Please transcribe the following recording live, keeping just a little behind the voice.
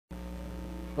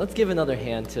Let's give another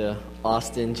hand to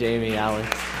Austin, Jamie, Alex,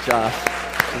 Josh,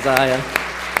 Isaiah,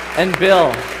 and Bill,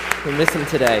 who miss him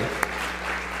today.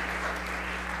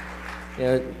 You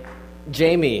know,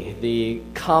 Jamie, the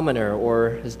commoner,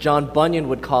 or as John Bunyan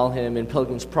would call him in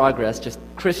Pilgrim's Progress, just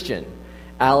Christian.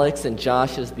 Alex and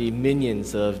Josh as the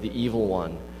minions of the evil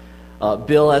one.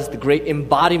 Bill as the great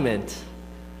embodiment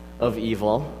of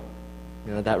evil,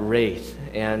 that wraith,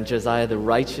 and Josiah the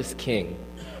righteous king.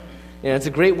 It's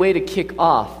a great way to kick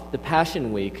off the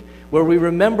Passion Week, where we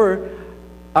remember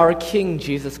our King,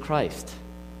 Jesus Christ.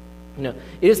 It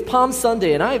is Palm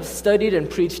Sunday, and I have studied and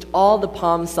preached all the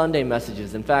Palm Sunday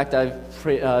messages. In fact, I've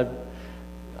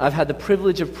had the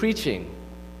privilege of preaching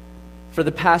for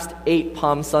the past 8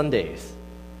 Palm Sundays.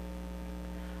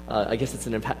 I guess it's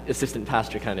an assistant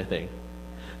pastor kind of thing.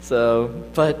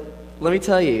 But let me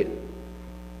tell you,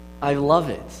 I love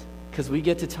it because we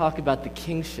get to talk about the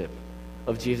kingship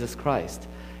of Jesus Christ.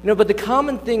 But the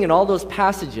common thing in all those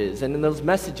passages and in those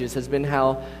messages has been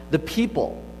how the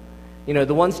people,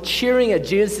 the ones cheering at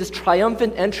Jesus'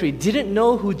 triumphant entry, didn't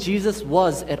know who Jesus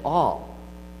was at all.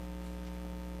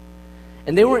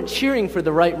 And they weren't cheering for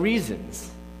the right reasons.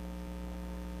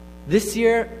 This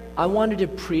year, I wanted to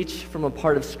preach from a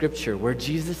part of Scripture where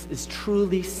Jesus is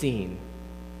truly seen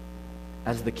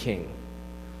as the King.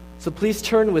 So please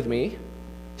turn with me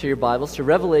to your Bibles to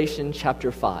Revelation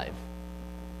chapter 5.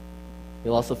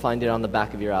 You'll also find it on the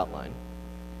back of your outline.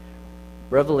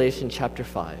 Revelation chapter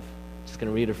 5. Just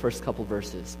going to read the first couple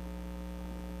verses.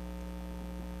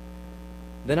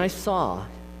 Then I saw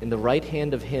in the right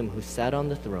hand of him who sat on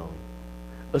the throne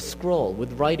a scroll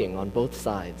with writing on both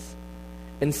sides,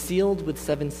 and sealed with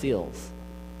 7 seals.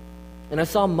 And I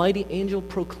saw a mighty angel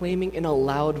proclaiming in a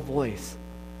loud voice,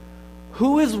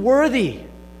 "Who is worthy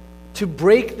to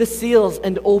break the seals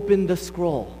and open the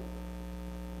scroll?"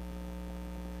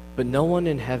 But no one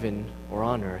in heaven or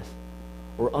on earth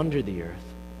or under the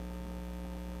earth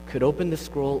could open the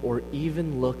scroll or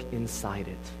even look inside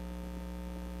it.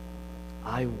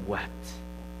 I wept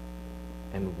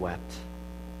and wept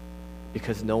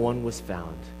because no one was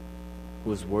found who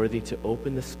was worthy to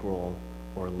open the scroll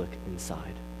or look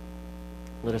inside.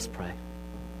 Let us pray.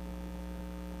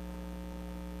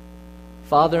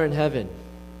 Father in heaven,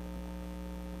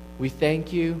 we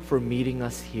thank you for meeting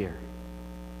us here.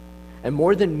 And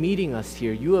more than meeting us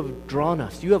here, you have drawn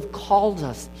us, you have called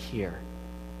us here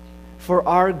for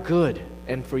our good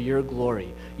and for your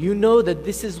glory. You know that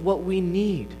this is what we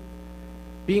need,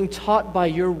 being taught by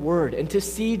your word and to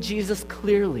see Jesus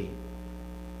clearly.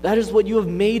 That is what you have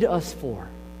made us for.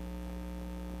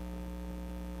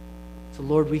 So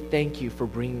Lord, we thank you for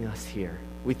bringing us here.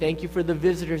 We thank you for the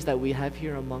visitors that we have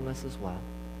here among us as well.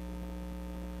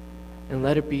 And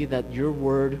let it be that your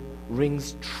word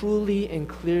rings truly and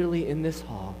clearly in this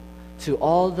hall to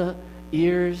all the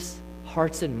ears,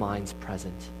 hearts, and minds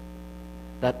present,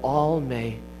 that all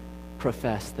may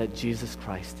profess that Jesus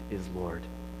Christ is Lord,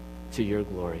 to your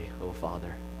glory, O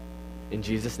Father. In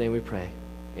Jesus' name we pray.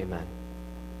 Amen.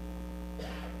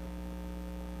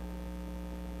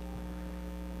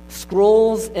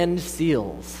 Scrolls and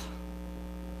seals.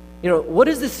 What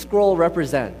does this scroll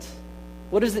represent?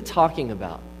 What is it talking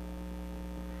about?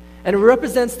 And it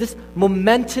represents this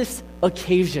momentous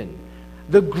occasion,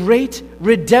 the great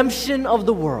redemption of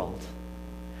the world.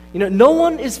 No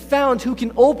one is found who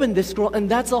can open this scroll, and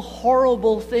that's a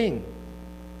horrible thing,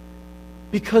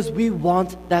 because we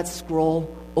want that scroll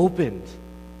opened.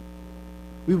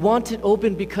 We want it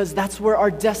opened because that's where our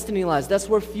destiny lies. That's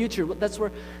where future, that's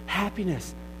where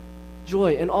happiness,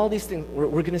 joy, and all these things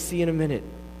we're going to see in a minute.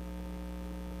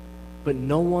 But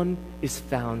no one is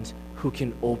found who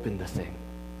can open the thing.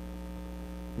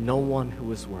 No one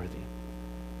who is worthy.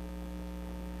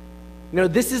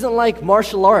 This isn't like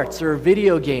martial arts or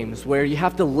video games where you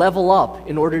have to level up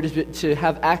in order to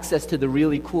have access to the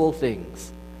really cool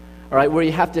things. All right, where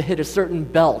you have to hit a certain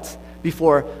belt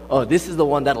before, this is the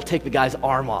one that'll take the guy's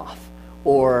arm off.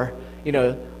 Or,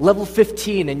 level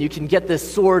 15 and you can get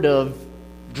this sword of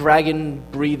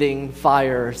dragon-breathing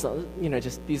fire or something.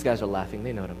 Just these guys are laughing.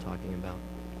 They know what I'm talking about.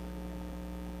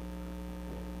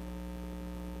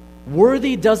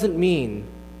 Worthy doesn't mean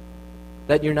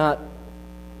that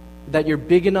you're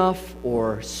big enough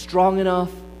or strong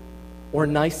enough or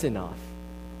nice enough.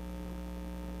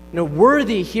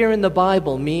 Worthy here in the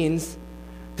Bible means,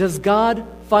 does God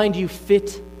find you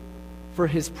fit for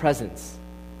his presence?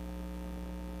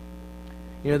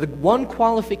 The one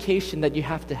qualification that you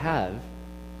have to have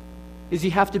is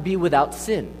you have to be without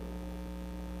sin.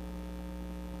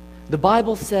 The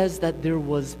Bible says that there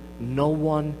was no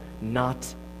one,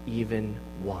 not even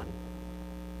one.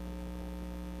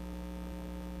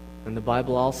 And the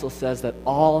Bible also says that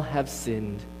all have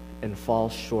sinned and fall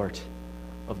short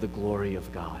of the glory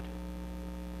of God.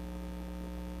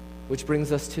 Which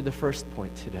brings us to the first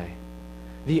point today.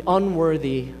 The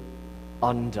unworthy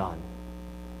undone.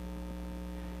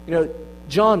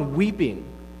 John weeping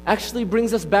actually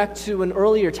brings us back to an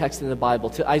earlier text in the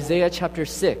Bible, to Isaiah chapter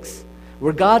 6,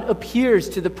 where God appears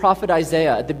to the prophet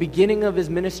Isaiah at the beginning of his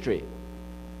ministry.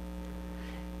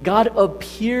 God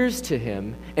appears to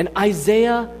him, and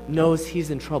Isaiah knows he's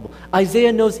in trouble.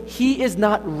 Isaiah knows he is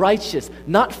not righteous,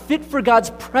 not fit for God's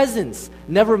presence,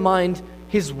 never mind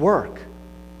his work.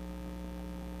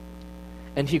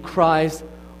 And he cries,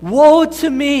 "Woe to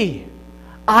me!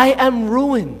 I am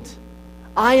ruined.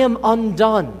 I am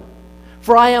undone.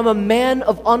 For I am a man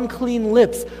of unclean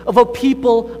lips, of a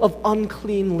people of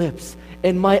unclean lips,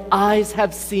 and my eyes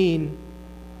have seen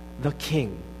the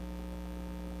King."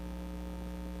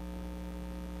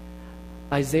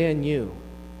 Isaiah knew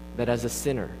that as a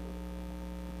sinner,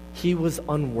 he was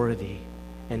unworthy,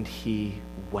 and he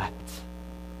wept.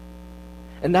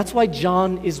 And that's why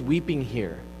John is weeping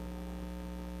here.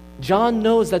 John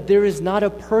knows that there is not a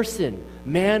person,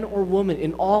 man or woman,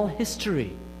 in all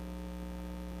history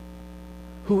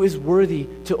who is worthy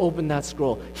to open that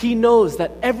scroll. He knows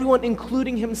that everyone,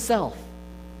 including himself,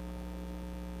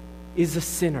 is a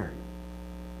sinner,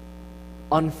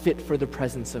 unfit for the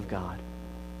presence of God.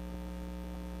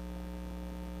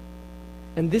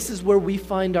 And this is where we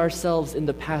find ourselves in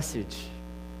the passage.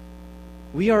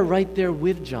 We are right there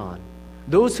with John,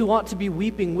 those who ought to be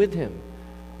weeping with him,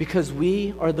 because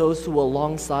we are those who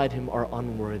alongside him are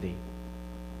unworthy.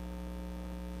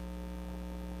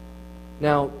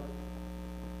 Now,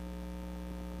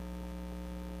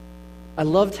 I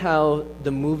loved how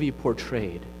the movie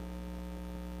portrayed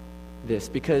this,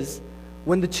 because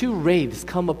when the two wraiths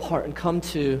come apart and come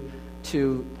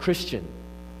to Christian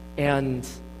and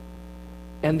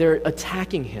they're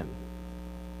attacking him,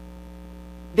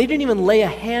 they didn't even lay a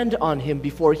hand on him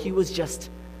before he was just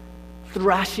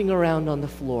thrashing around on the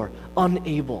floor,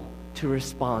 unable to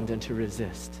respond and to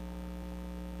resist.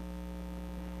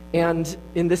 And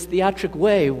in this theatric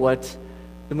way, what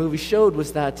the movie showed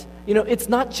was that, it's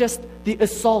not just the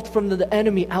assault from the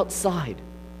enemy outside,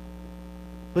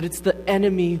 but it's the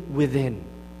enemy within.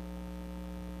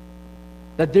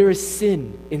 That there is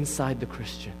sin inside the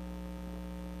Christian.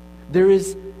 There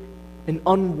is an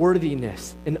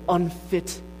unworthiness, an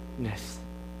unfitness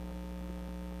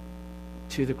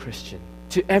to the Christian,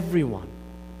 to everyone.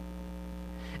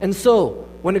 And so,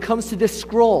 when it comes to this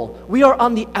scroll, we are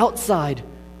on the outside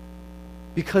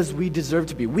because we deserve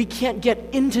to be. We can't get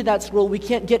into that scroll. We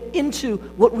can't get into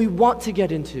what we want to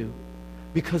get into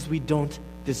because we don't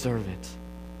deserve it.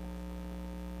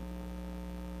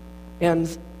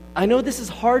 And I know this is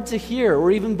hard to hear or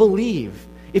even believe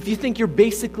if you think you're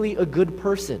basically a good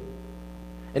person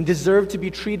and deserve to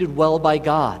be treated well by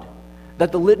God.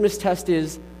 That the litmus test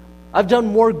is, I've done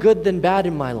more good than bad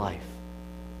in my life.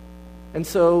 And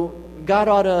so God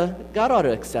ought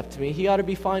to accept me. He ought to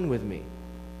be fine with me.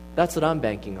 That's what I'm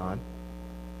banking on.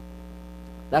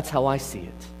 That's how I see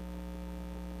it.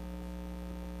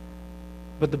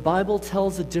 But the Bible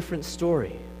tells a different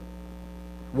story.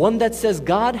 One that says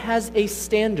God has a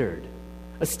standard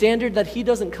that he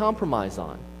doesn't compromise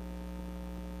on.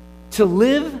 To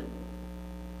live,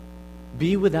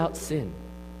 be without sin.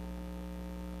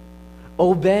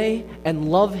 Obey and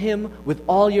love him with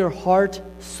all your heart,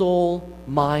 soul,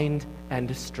 mind,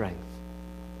 and strength.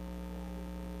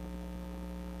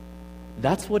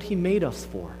 That's what he made us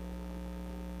for.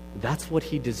 That's what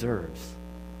he deserves.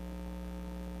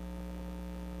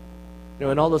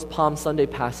 In all those Palm Sunday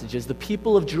passages, the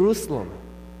people of Jerusalem,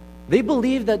 they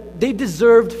believed that they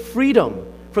deserved freedom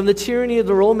from the tyranny of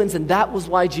the Romans, and that was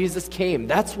why Jesus came.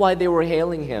 That's why they were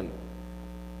hailing him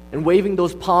and waving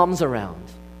those palms around.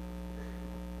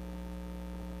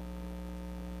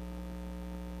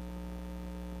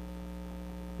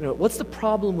 What's the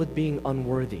problem with being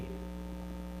unworthy?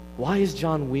 Why is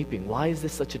John weeping? Why is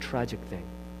this such a tragic thing?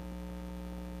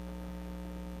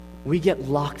 We get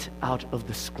locked out of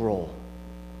the scroll.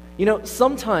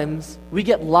 Sometimes we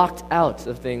get locked out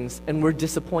of things and we're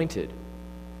disappointed.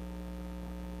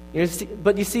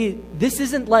 But you see, this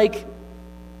isn't like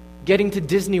getting to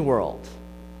Disney World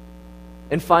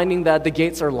and finding that the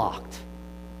gates are locked.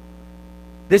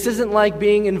 This isn't like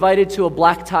being invited to a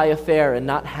black tie affair and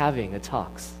not having a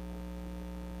tux.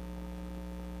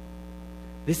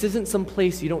 This isn't some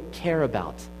place you don't care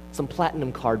about, some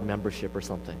platinum card membership or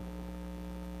something.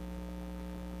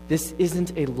 This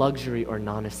isn't a luxury or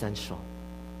non-essential.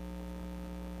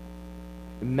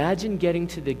 Imagine getting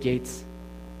to the gates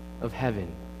of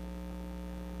heaven,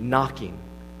 knocking,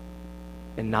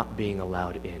 and not being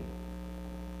allowed in.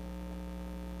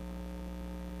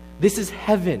 This is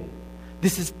heaven.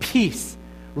 This is peace,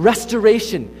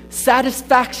 restoration,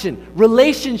 satisfaction,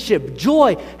 relationship,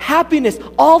 joy, happiness,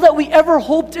 all that we ever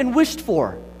hoped and wished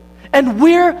for. And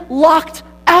we're locked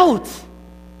out.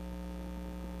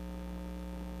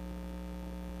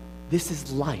 This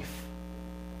is life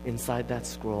inside that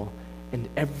scroll, and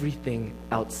everything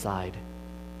outside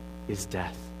is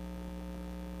death.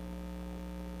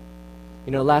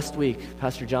 You know, last week,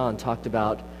 Pastor John talked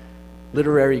about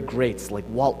literary greats like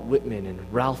Walt Whitman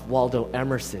and Ralph Waldo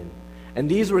Emerson. And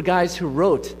these were guys who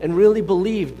wrote and really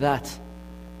believed that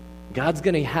God's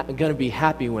going to be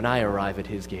happy when I arrive at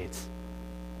his gates.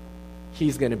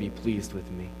 He's going to be pleased with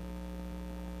me.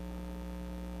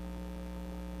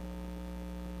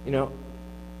 You know,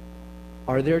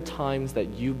 are there times that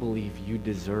you believe you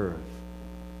deserve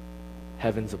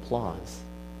heaven's applause?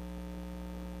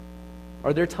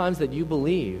 Are there times that you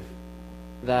believe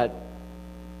that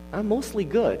I'm mostly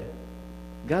good?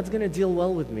 God's going to deal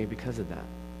well with me because of that.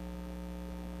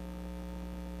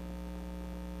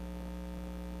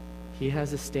 He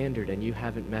has a standard and you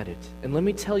haven't met it. And let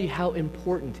me tell you how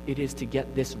important it is to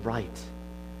get this right.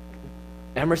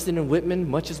 Emerson and Whitman,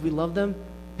 much as we love them,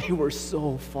 they were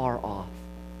so far off.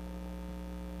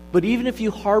 But even if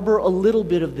you harbor a little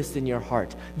bit of this in your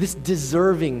heart, this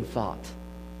deserving thought,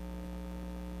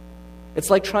 it's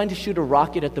like trying to shoot a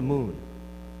rocket at the moon.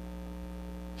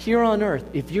 Here on earth,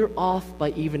 if you're off by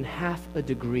even half a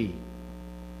degree,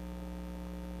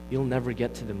 you'll never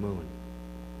get to the moon.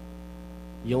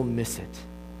 You'll miss it.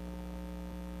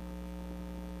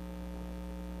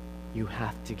 You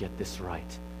have to get this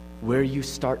right. Where you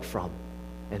start from,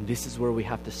 and this is where we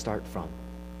have to start from.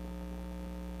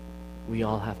 We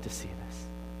all have to see this.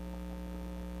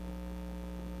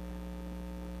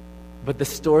 But the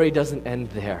story doesn't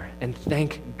end there, and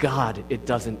thank God it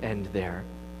doesn't end there.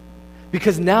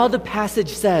 Because now the passage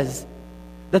says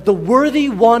that the worthy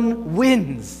one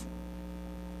wins.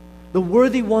 The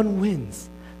worthy one wins.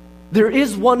 There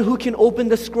is one who can open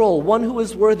the scroll, one who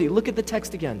is worthy. Look at the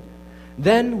text again.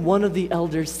 Then one of the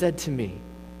elders said to me,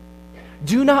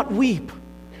 "Do not weep.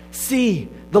 See,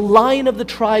 the Lion of the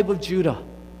tribe of Judah,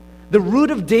 the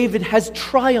Root of David, has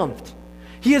triumphed.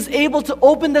 He is able to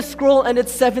open the scroll and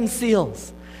its 7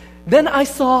 seals." Then I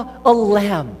saw a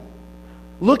lamb,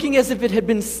 looking as if it had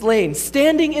been slain,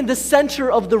 standing in the center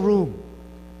of the room,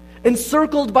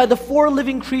 encircled by the 4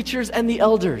 living creatures and the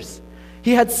elders.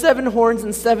 He had 7 horns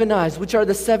and 7 eyes, which are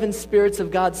the 7 spirits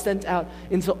of God sent out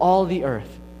into all the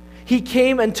earth. He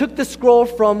came and took the scroll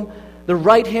from the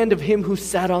right hand of him who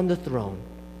sat on the throne.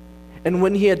 And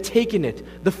when he had taken it,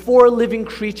 the 4 living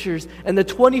creatures and the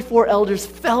 24 elders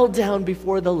fell down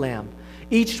before the Lamb.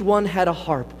 Each one had a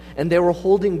harp, and they were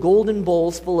holding golden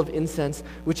bowls full of incense,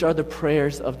 which are the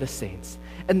prayers of the saints.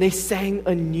 And they sang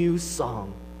a new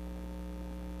song.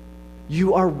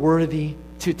 "You are worthy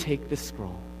to take the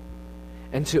scroll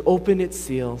and to open its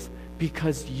seals,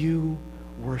 because you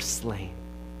were slain.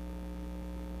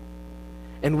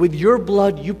 And with your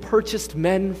blood you purchased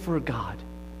men for God,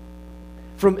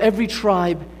 from every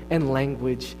tribe and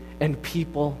language and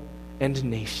people and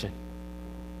nation.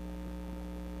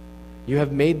 You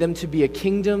have made them to be a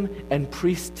kingdom and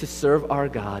priests to serve our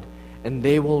God, and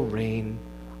they will reign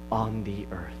on the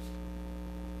earth."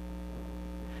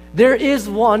 There is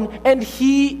one, and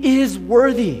he is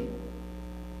worthy.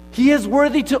 He is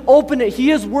worthy to open it.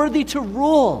 He is worthy to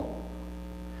rule.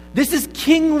 This is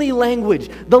kingly language.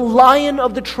 The Lion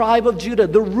of the tribe of Judah,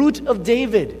 the Root of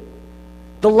David.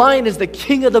 The lion is the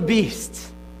king of the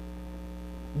beasts.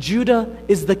 Judah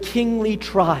is the kingly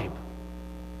tribe.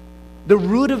 The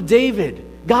Root of David,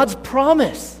 God's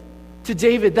promise to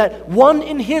David that one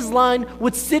in his line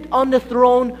would sit on the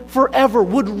throne forever,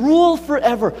 would rule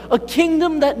forever, a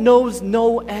kingdom that knows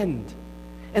no end.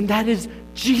 And that is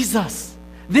Jesus.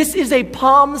 This is a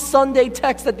Palm Sunday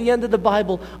text at the end of the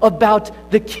Bible about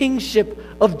the kingship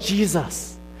of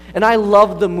Jesus. And I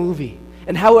love the movie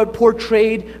and how it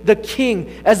portrayed the king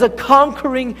as a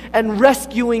conquering and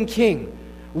rescuing king,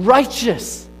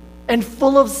 righteous and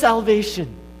full of salvation.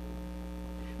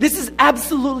 This is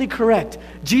absolutely correct.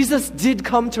 Jesus did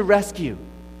come to rescue,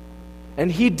 and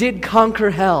he did conquer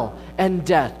hell and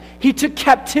death. He took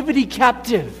captivity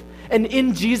captive, and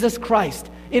in Jesus Christ,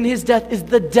 in his death, is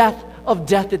the death of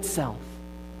death itself.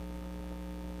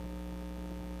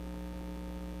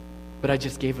 But I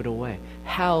just gave it away.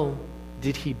 How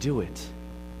did he do it?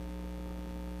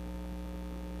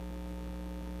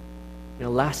 You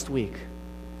know, last week,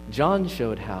 John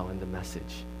showed how in the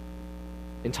message,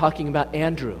 in talking about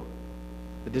Andrew,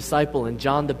 the disciple, and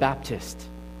John the Baptist.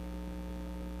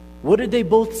 What did they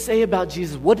both say about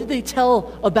Jesus? What did they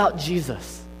tell about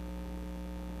Jesus?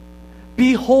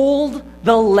 Behold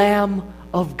the Lamb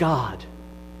of God.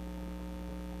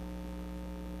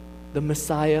 The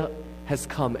Messiah has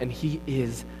come, and he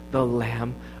is the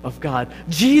Lamb of God.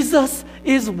 Jesus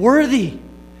is worthy.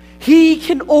 He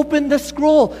can open the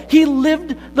scroll. He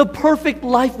lived the perfect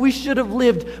life we should have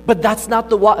lived, but that's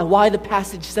not why the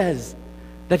passage says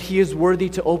that he is worthy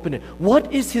to open it.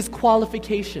 What is his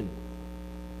qualification?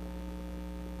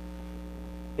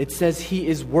 It says he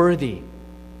is worthy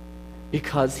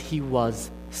because he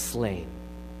was slain,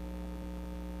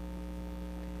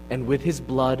 and with his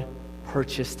blood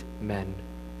purchased men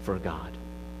for God.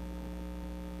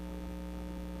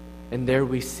 And there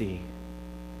we see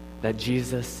that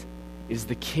Jesus is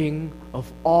the King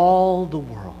of all the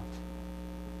world.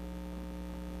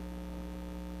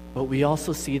 But we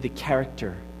also see the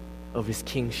character of his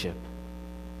kingship.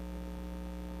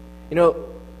 You know,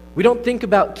 we don't think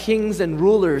about kings and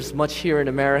rulers much here in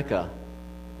America.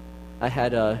 I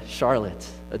had Charlotte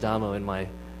Adamo in my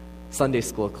Sunday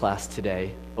school class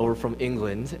today over from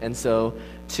England. And so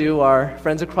to our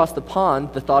friends across the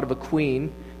pond, the thought of a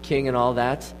queen, king and all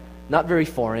that, not very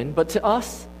foreign. But to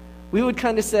us, we would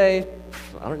kind of say,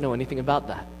 I don't know anything about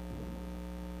that.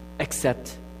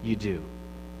 Except you do.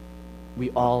 We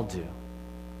all do.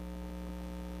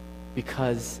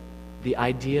 Because the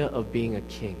idea of being a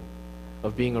king,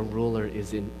 of being a ruler,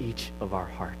 is in each of our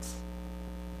hearts.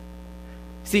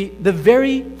 See, the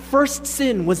very first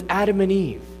sin was Adam and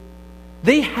Eve.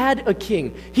 They had a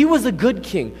king. He was a good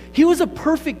king. He was a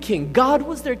perfect king. God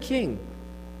was their king.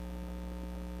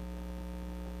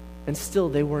 And still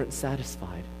they weren't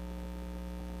satisfied.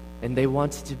 And they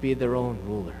wanted to be their own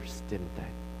rulers, didn't they?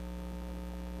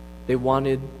 They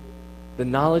wanted the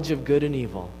knowledge of good and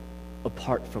evil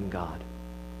apart from God.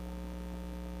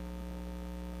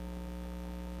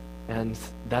 And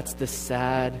that's the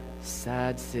sad,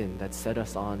 sad sin that set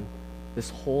us on this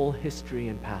whole history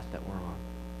and path that we're on.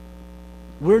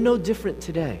 We're no different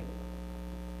today.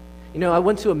 You know, I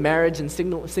went to a marriage and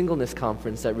singleness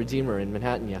conference at Redeemer in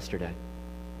Manhattan yesterday.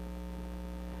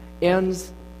 And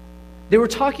they were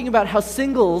talking about how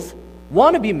singles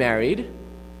want to be married,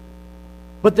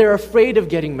 but they're afraid of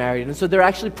getting married. And so they're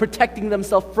actually protecting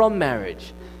themselves from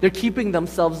marriage. They're keeping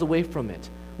themselves away from it.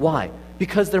 Why?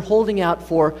 Because they're holding out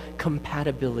for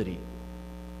compatibility.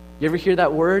 You ever hear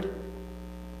that word?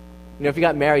 You know, if you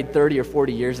got married 30 or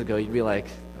 40 years ago, you'd be like,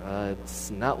 it's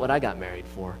not what I got married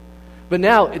for. But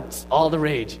now it's all the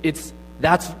rage.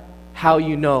 That's how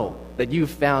you know that you've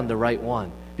found the right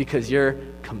one, because you're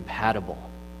compatible.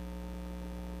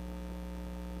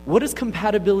 What does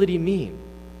compatibility mean?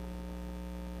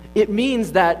 It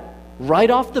means that right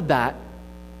off the bat,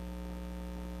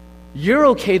 you're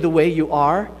okay the way you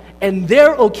are, and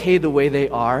they're okay the way they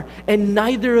are, and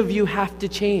neither of you have to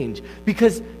change,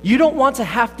 because you don't want to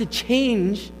have to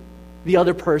change the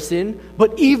other person,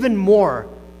 but even more,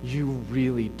 you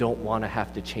really don't want to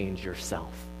have to change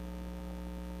yourself.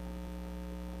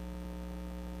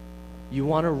 You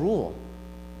want to rule.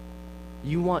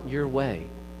 You want your way.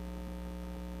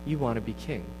 You want to be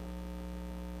king.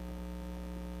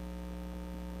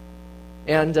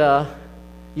 And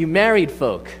you married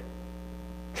folk,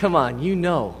 come on, you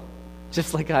know,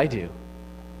 just like I do.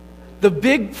 The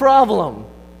big problem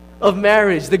of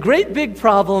marriage, the great big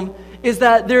problem, is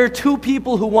that there are two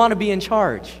people who want to be in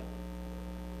charge.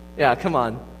 Yeah, come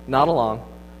on, nod along.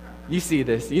 You see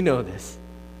this, you know this.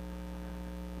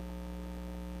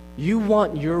 You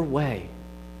want your way,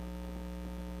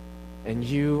 and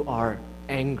you are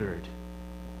angered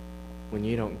when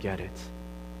you don't get it.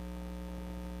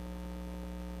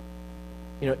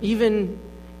 You know, even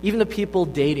the people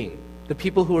dating, the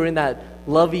people who are in that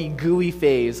lovey, gooey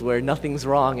phase where nothing's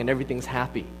wrong and everything's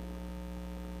happy,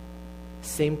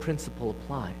 same principle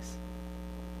applies.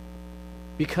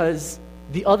 Because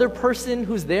the other person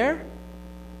who's there,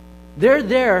 they're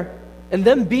there, and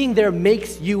them being there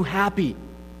makes you happy.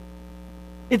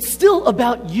 It's still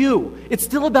about you. It's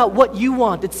still about what you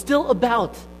want. It's still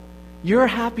about your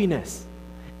happiness.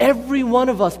 Every one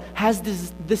of us has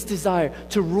this desire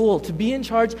to rule, to be in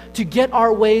charge, to get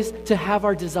our ways, to have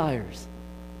our desires.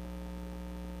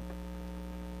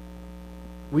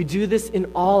 We do this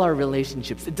in all our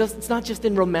relationships. It's not just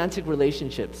in romantic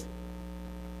relationships.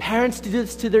 Parents do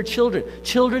this to their children.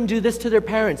 Children do this to their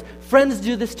parents. Friends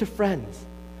do this to friends.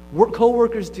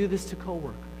 Co-workers do this to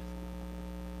co-workers.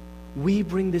 We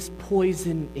bring this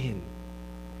poison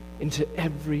into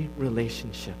every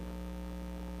relationship.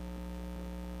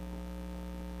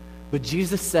 But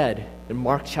Jesus said in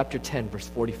Mark chapter 10, verse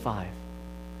 45,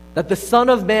 that the Son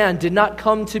of Man did not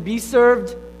come to be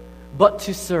served, but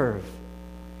to serve,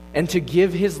 and to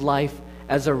give his life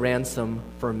as a ransom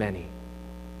for many.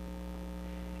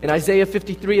 In Isaiah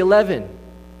 53:11,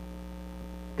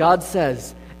 God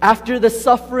says, after the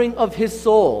suffering of his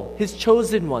soul, his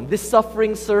chosen one, this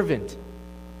suffering servant,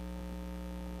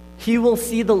 he will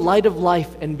see the light of life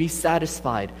and be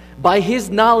satisfied. By his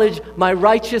knowledge, my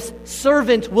righteous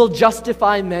servant will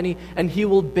justify many, and he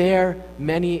will bear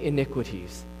many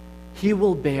iniquities. He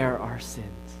will bear our sins.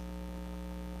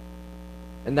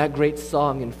 And that great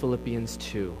song in Philippians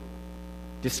 2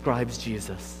 describes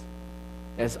Jesus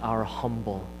as our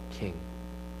humble King.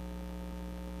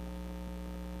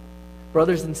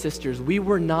 Brothers and sisters, we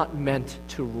were not meant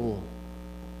to rule,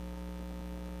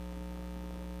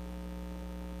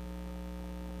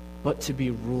 but to be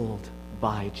ruled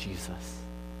by Jesus.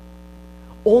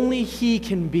 Only he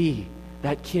can be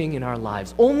that king in our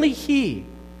lives. Only he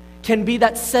can be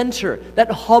that center,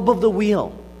 that hub of the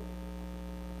wheel.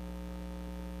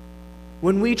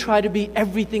 When we try to be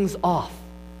everything's off,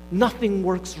 nothing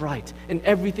works right, and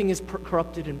everything is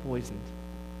corrupted and poisoned.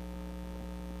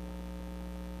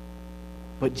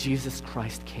 But Jesus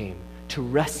Christ came to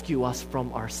rescue us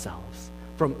from ourselves,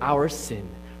 from our sin,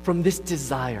 from this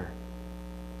desire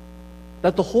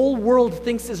that the whole world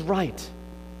thinks is right,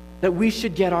 that we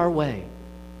should get our way.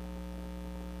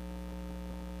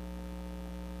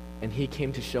 And he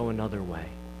came to show another way,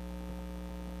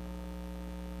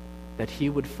 that he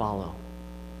would follow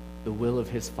the will of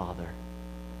his Father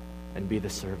and be the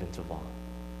servant of all.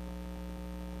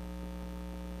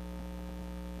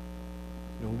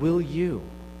 Now, will you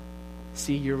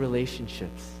see your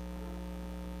relationships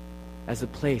as a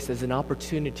place, as an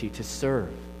opportunity to serve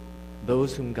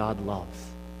those whom God loves?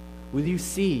 Will you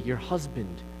see your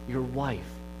husband, your wife,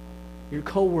 your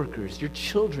co-workers, your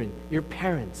children, your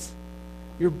parents,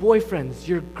 your boyfriends,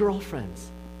 your girlfriends,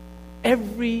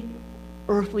 every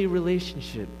earthly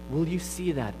relationship, will you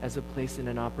see that as a place and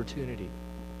an opportunity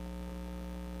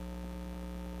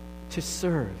to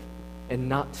serve and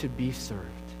not to be served?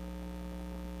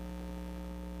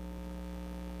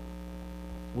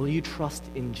 Will you trust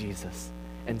in Jesus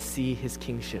and see his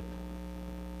kingship?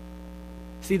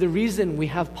 See, the reason we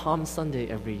have Palm Sunday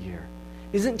every year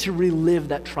isn't to relive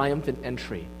that triumphant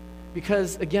entry,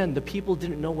 because, again, the people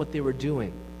didn't know what they were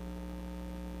doing.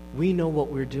 We know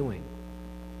what we're doing.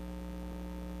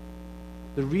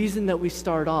 The reason that we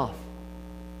start off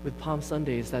with Palm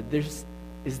Sunday is that this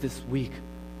is this week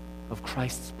of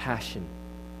Christ's passion,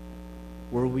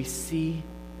 where we see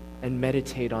and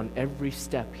meditate on every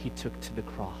step he took to the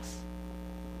cross.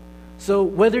 So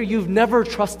whether you've never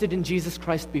trusted in Jesus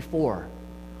Christ before,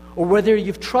 or whether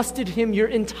you've trusted him your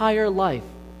entire life,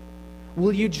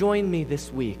 will you join me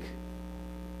this week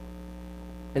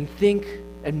and think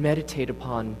and meditate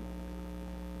upon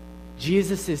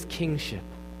Jesus' kingship,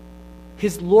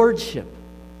 his lordship,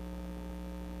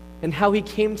 and how he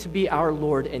came to be our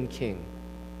Lord and King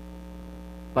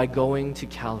by going to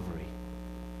Calvary,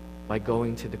 by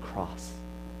going to the cross?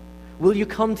 Will you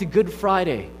come to Good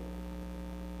Friday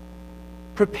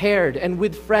prepared and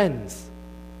with friends,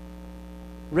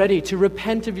 ready to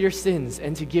repent of your sins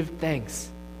and to give thanks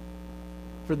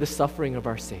for the suffering of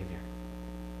our Savior?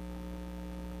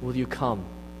 Will you come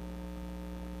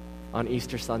on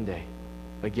Easter Sunday,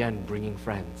 again bringing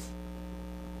friends,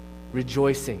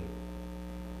 rejoicing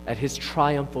at his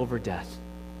triumph over death?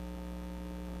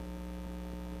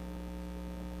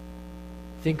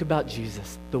 Think about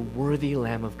Jesus, the worthy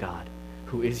Lamb of God,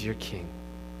 who is your King.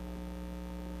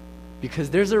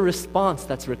 Because there's a response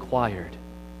that's required,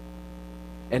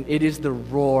 and it is the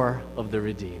roar of the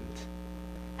redeemed.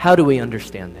 How do we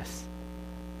understand this?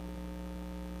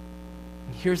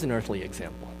 Here's an earthly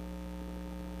example.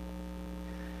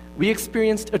 We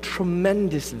experienced a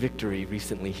tremendous victory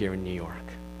recently here in New York.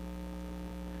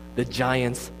 The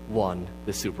Giants won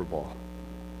the Super Bowl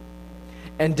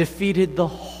and defeated the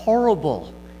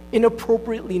horrible,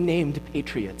 inappropriately named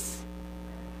Patriots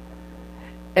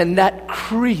and that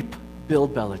creep Bill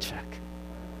Belichick.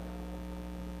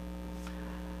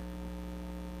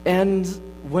 And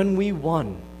when we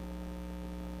won,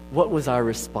 what was our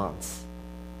response?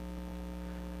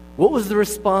 What was the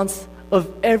response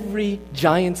of every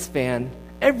Giants fan,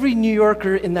 every New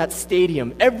Yorker in that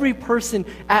stadium, every person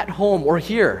at home or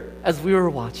here as we were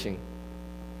watching?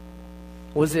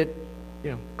 Was it,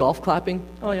 golf clapping?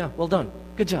 Oh yeah, well done.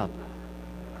 Good job.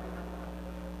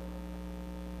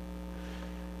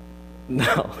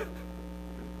 No.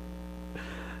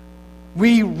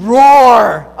 We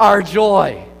roar our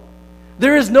joy.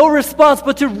 There is no response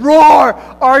but to roar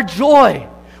our joy.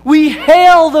 We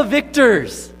hail the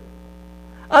victors.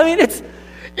 I mean, it's,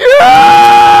 yeah!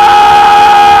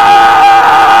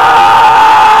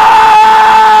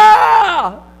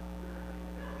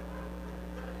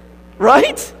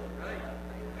 Right?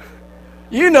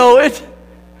 You know it.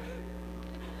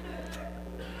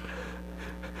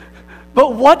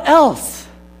 But what else?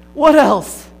 What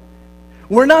else?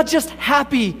 We're not just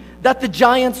happy that the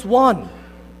Giants won.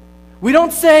 We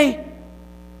don't say,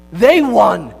 they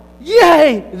won.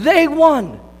 Yay, they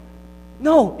won.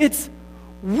 No, it's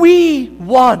we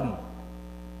won.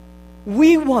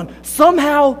 We won.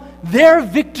 Somehow their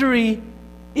victory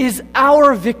is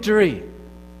our victory.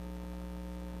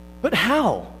 But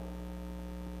how?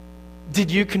 Did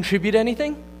you contribute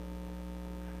anything?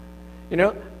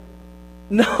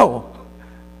 No.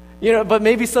 But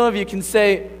maybe some of you can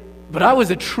say, but I was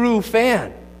a true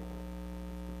fan.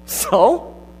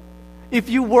 So, if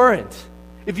you weren't,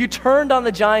 if you turned on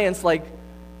the Giants like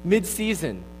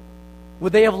mid-season,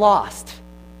 would they have lost?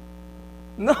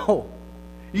 No.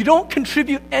 You don't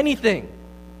contribute anything.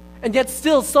 And yet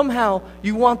still, somehow,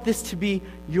 you want this to be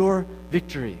your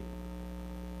victory.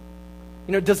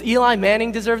 Does Eli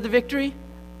Manning deserve the victory?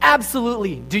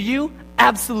 Absolutely. Do you?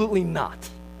 Absolutely not.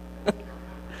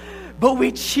 But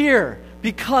we cheer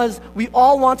because we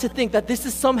all want to think that this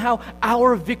is somehow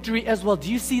our victory as well.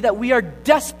 Do you see that we are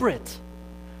desperate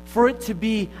for it to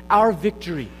be our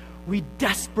victory? We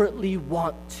desperately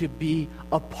want to be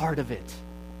a part of it.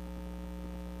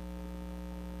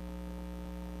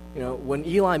 When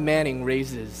Eli Manning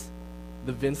raises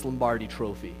the Vince Lombardi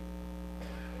trophy,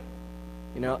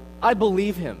 I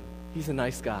believe him. He's a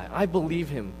nice guy. I believe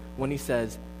him when he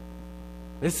says,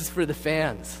 this is for the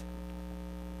fans.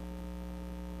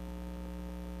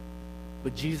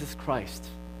 But Jesus Christ,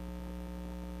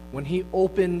 when he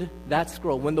opened that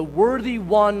scroll, when the worthy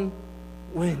one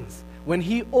wins, when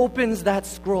he opens that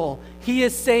scroll, he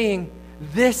is saying,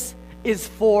 this is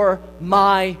for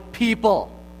my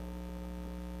people.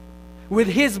 With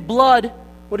his blood,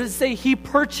 what does it say? He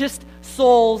purchased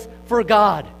souls for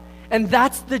God. And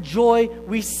that's the joy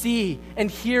we see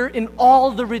and hear in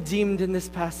all the redeemed in this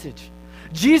passage.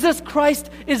 Jesus Christ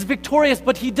is victorious,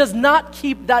 but he does not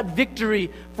keep that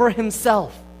victory for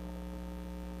himself.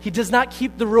 He does not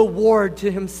keep the reward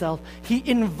to himself. He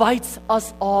invites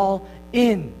us all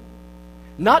in.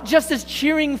 Not just as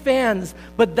cheering fans,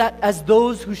 but that as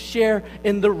those who share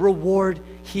in the reward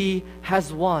he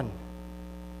has won.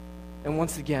 And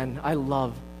once again, I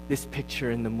love this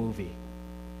picture in the movie.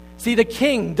 See, the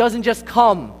king doesn't just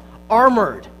come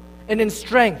armored and in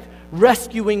strength,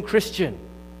 rescuing Christian,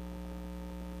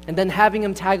 and then having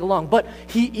him tag along, but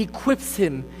he equips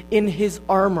him in his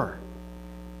armor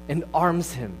and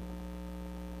arms him.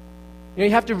 You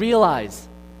have to realize,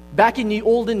 back in the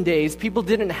olden days, people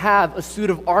didn't have a suit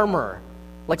of armor.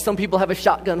 Like some people have a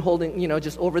shotgun holding,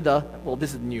 just over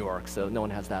this is New York, so no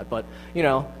one has that, but,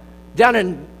 down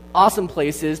in awesome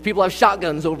places, people have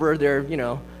shotguns over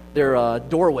their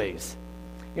doorways.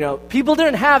 People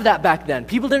didn't have that back then.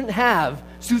 People didn't have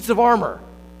suits of armor,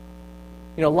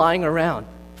 lying around.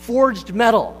 Forged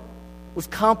metal was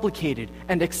complicated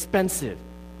and expensive.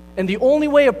 And the only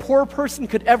way a poor person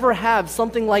could ever have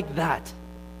something like that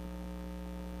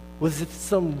was if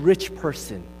some rich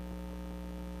person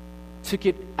took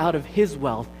it out of his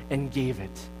wealth and gave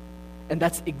it. And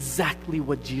that's exactly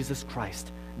what Jesus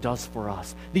Christ does for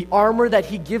us. The armor that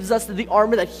he gives us is the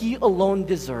armor that he alone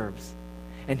deserves.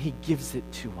 And he gives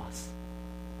it to us.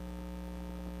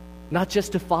 Not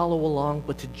just to follow along,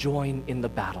 but to join in the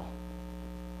battle.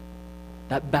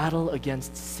 That battle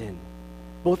against sin,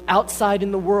 both outside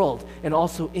in the world and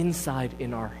also inside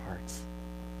in our hearts.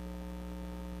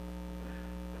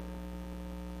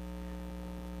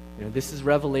 This is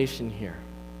Revelation here.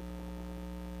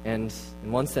 And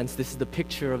in one sense, this is the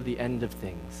picture of the end of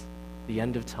things, the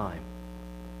end of time,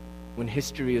 when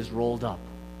history is rolled up.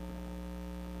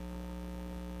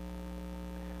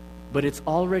 But it's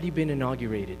already been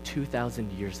inaugurated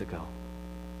 2,000 years ago.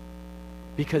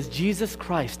 Because Jesus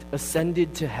Christ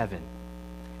ascended to heaven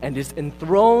and is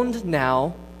enthroned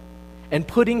now and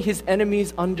putting his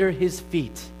enemies under his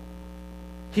feet.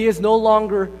 He is no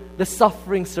longer the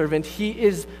suffering servant. He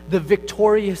is the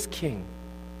victorious king.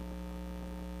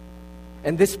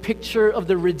 And this picture of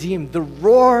the redeemed, the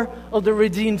roar of the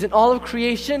redeemed in all of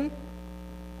creation,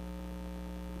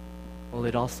 well,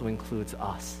 it also includes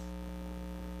us.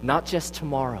 Not just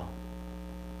tomorrow,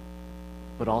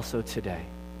 but also today.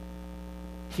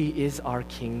 He is our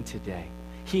King today.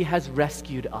 He has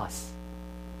rescued us.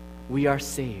 We are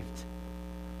saved.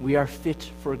 We are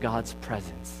fit for God's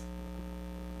presence.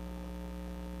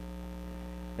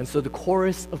 And so the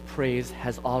chorus of praise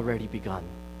has already begun.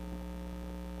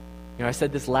 I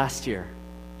said this last year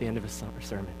at the end of a summer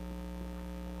sermon.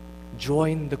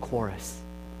 Join the chorus.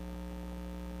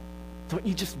 Don't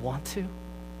you just want to?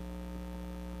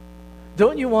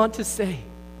 Don't you want to say,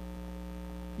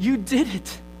 you did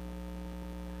it.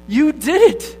 You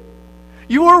did it.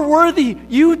 You are worthy.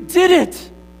 You did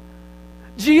it.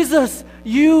 Jesus,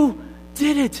 you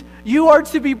did it. You are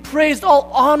to be praised.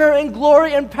 All honor and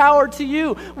glory and power to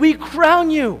you. We crown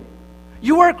you.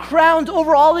 You are crowned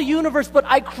over all the universe, but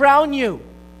I crown you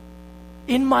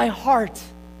in my heart.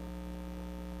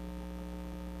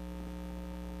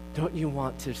 Don't you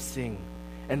want to sing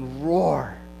and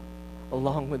roar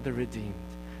along with the redeemed?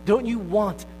 Don't you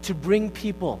want to bring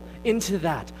people into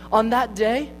that? On that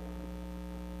day,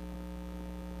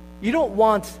 you don't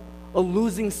want a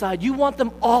losing side. You want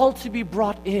them all to be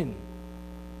brought in.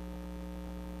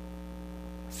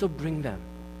 So bring them.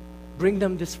 Bring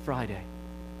them this Friday.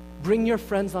 Bring your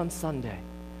friends on Sunday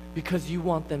because you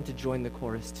want them to join the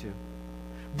chorus too.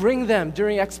 Bring them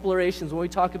during explorations when we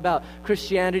talk about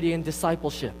Christianity and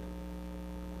discipleship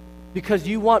because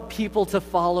you want people to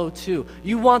follow too.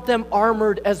 You want them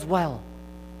armored as well.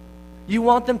 You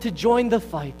want them to join the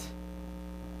fight.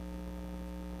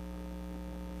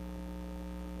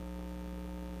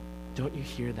 Don't you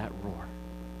hear that roar?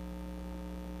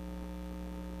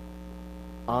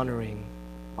 Honoring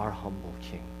our humble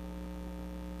King.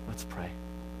 Let's pray.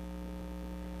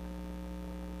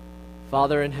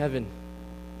 Father in heaven,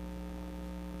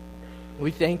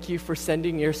 we thank you for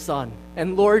sending your Son.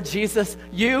 And Lord Jesus,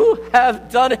 you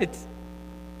have done it.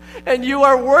 And you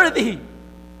are worthy.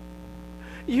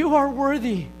 You are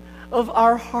worthy of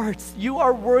our hearts. You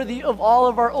are worthy of all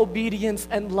of our obedience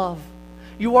and love.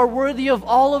 You are worthy of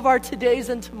all of our todays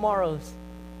and tomorrows.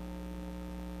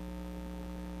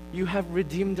 You have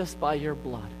redeemed us by your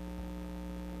blood.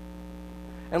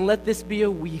 And let this be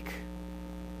a week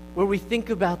where we think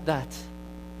about that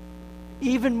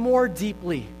even more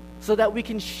deeply so that we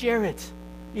can share it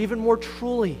even more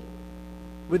truly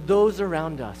with those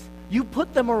around us. You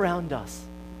put them around us.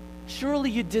 Surely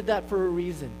you did that for a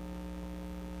reason.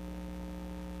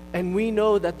 And we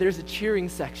know that there's a cheering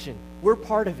section. We're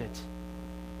part of it.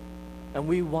 And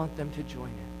we want them to join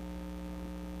it.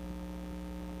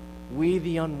 We,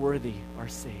 the unworthy, are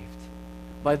saved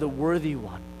by the worthy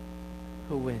one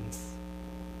who wins,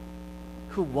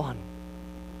 who won.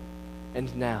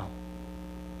 And now,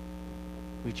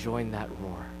 we join that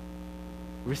roar.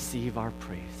 Receive our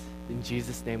praise. In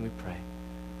Jesus' name we pray.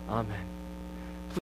 Amen.